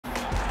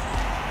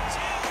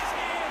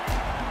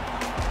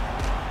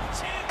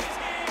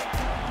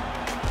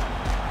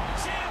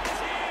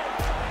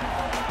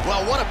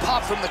Well, what a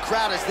pop from the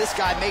crowd as this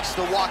guy makes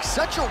the walk.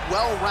 Such a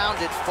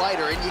well-rounded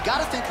fighter, and you got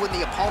to think when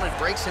the opponent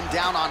breaks him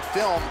down on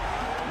film,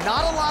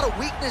 not a lot of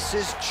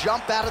weaknesses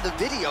jump out of the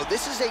video.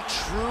 This is a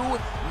true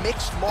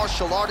mixed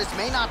martial artist.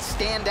 May not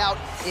stand out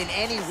in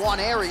any one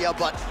area,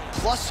 but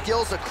plus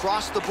skills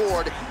across the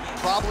board.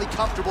 Probably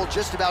comfortable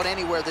just about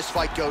anywhere this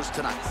fight goes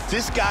tonight.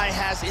 This guy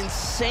has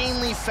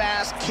insanely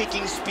fast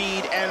kicking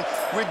speed and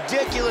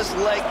ridiculous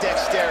leg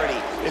dexterity.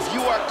 If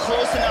you are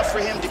close enough for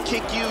him to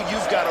kick you,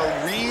 you've got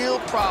a real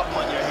problem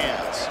on your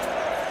hands.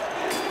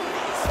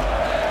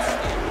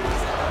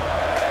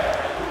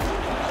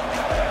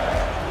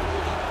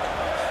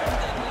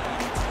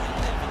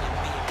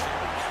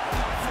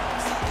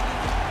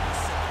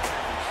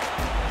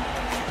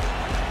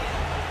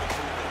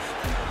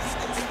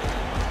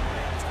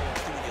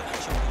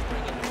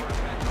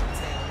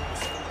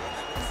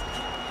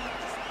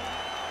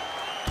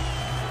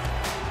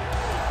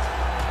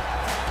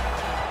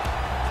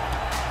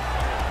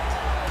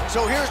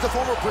 So here's the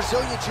former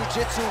Brazilian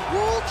Jiu-Jitsu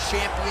world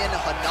champion,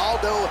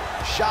 Ronaldo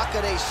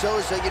Chaka de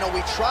Souza. You know,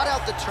 we trot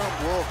out the term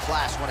world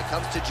class when it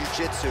comes to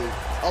Jiu-Jitsu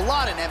a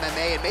lot in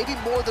MMA, and maybe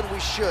more than we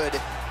should.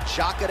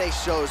 Chaka de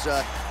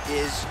Souza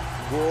is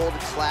world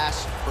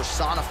class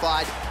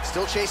personified,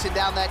 still chasing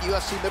down that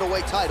UFC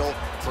middleweight title.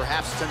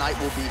 Perhaps tonight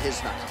will be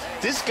his night.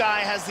 This guy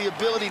has the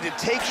ability to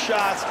take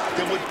shots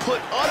that would put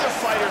other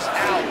fighters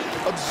out,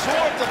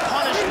 absorb the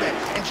punishment,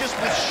 and just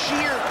with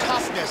sheer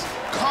toughness,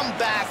 come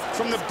back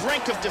from the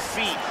brink of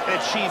defeat and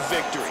achieve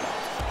victory.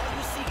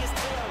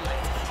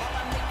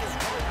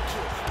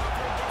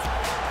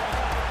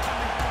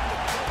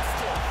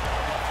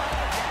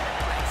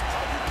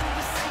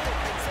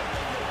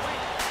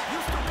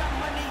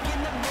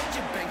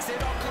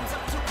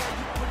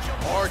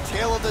 Our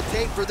tale of the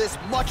tape for this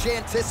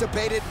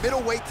much-anticipated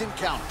middleweight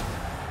encounter.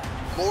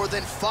 More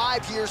than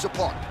 5 years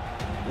apart,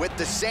 with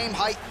the same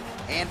height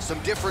and some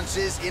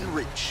differences in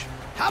reach.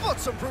 How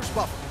about some Bruce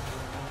Buffer?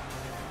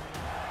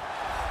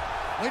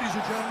 Ladies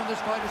and gentlemen,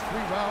 this fight is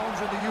 3 rounds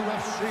in the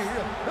UFC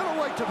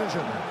middleweight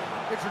division.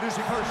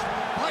 Introducing first,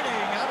 fighting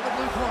out of the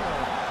blue corner,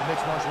 the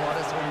mixed martial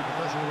artist holding a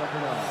professional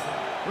record of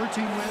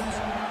 13 wins,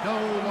 no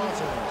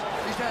losses.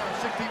 He stands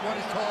 6 feet 1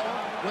 inches tall,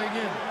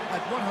 weighing in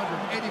at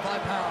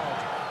 185 pounds.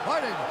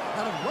 Fighting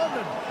out of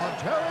London,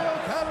 Ontario,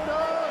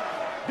 Canada,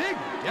 Big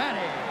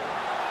Daddy.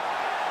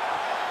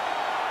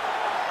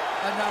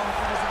 And now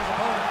introducing his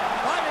opponent,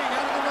 fighting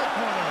out of the red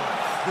corner.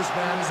 This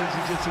man is a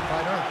jiu-jitsu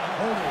fighter,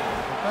 holding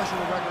a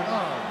professional record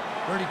of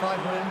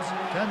 35 wins,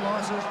 10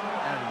 losses,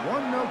 and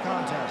 1 no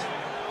contest.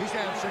 He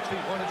stands 6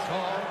 feet 1 inch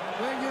tall,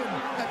 weighing in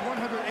at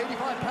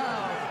 185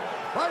 pounds.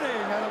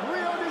 Fighting out of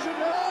Rio de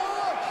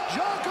Janeiro,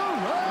 Chaka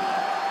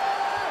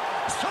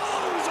de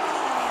Souza.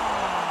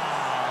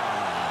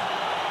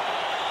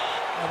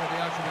 And when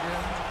the action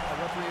begins, a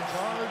referee in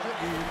charge,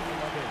 Yves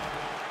Levine.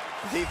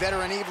 The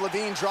veteran Yves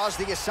Levine draws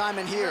the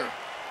assignment here.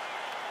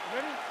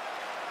 Ready?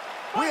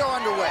 We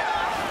are underway.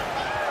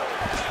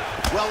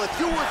 Well, if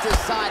you were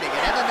designing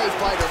an MMA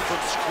fighter from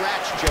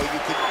scratch, Joe,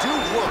 you could do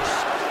worse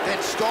than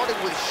starting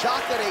with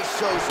Chaka de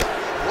Souza.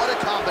 What a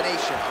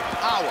combination of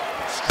power,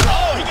 strength.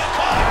 Oh, he got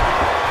caught.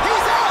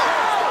 He's out!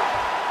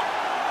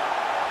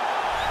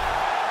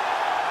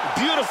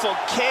 Beautiful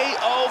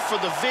KO for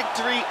the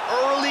victory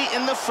early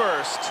in the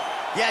first.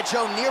 Yeah,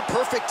 Joe, near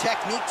perfect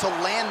technique to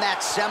land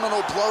that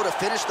seminal blow to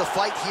finish the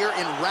fight here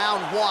in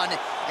round 1.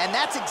 And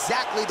that's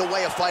exactly the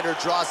way a fighter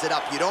draws it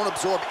up. You don't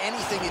absorb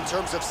anything in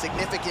terms of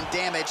significant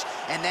damage,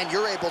 and then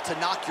you're able to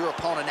knock your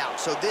opponent out.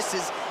 So this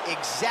is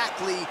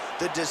exactly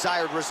the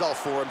desired result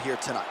for him here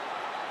tonight.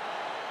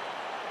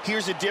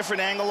 Here's a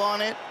different angle on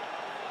it.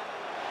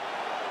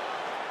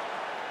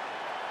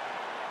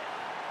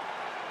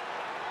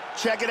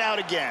 Check it out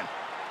again.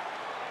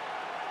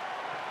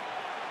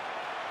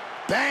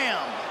 Bam!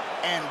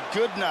 And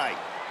good night.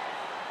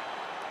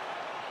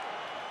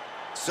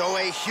 So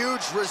a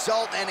huge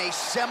result and a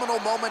seminal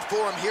moment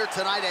for him here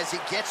tonight as he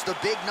gets the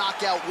big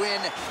knockout win.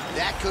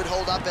 That could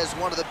hold up as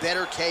one of the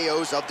better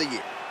KOs of the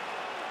year.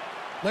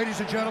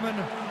 Ladies and gentlemen,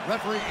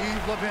 referee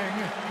Yves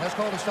Levine has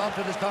called a stop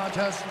to this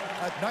contest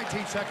at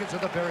 19 seconds of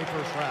the very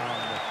first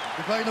round.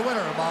 Declaring the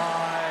winner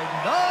by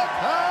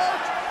knockout,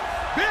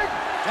 Big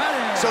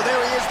Daddy. So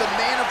there he is, the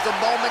man of the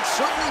moment.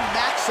 Certainly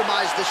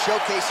maximized the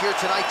showcase here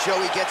tonight,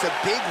 Joe. He gets a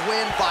big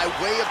win by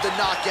way of the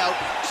knockout.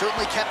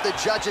 Certainly kept the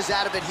judges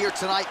out of it here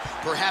tonight.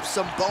 Perhaps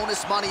some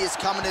bonus money is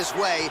coming his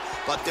way,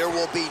 but there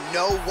will be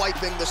no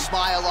wiping the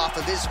smile off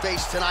of his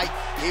face tonight.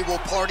 He will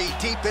party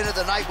deep into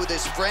the night with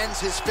his friends,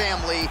 his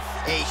family.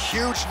 A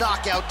huge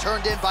knockout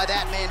turned in by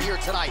that man here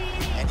tonight,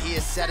 and he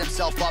has set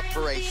himself up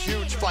for a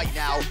huge fight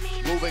now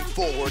moving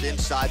forward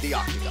inside the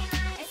octagon.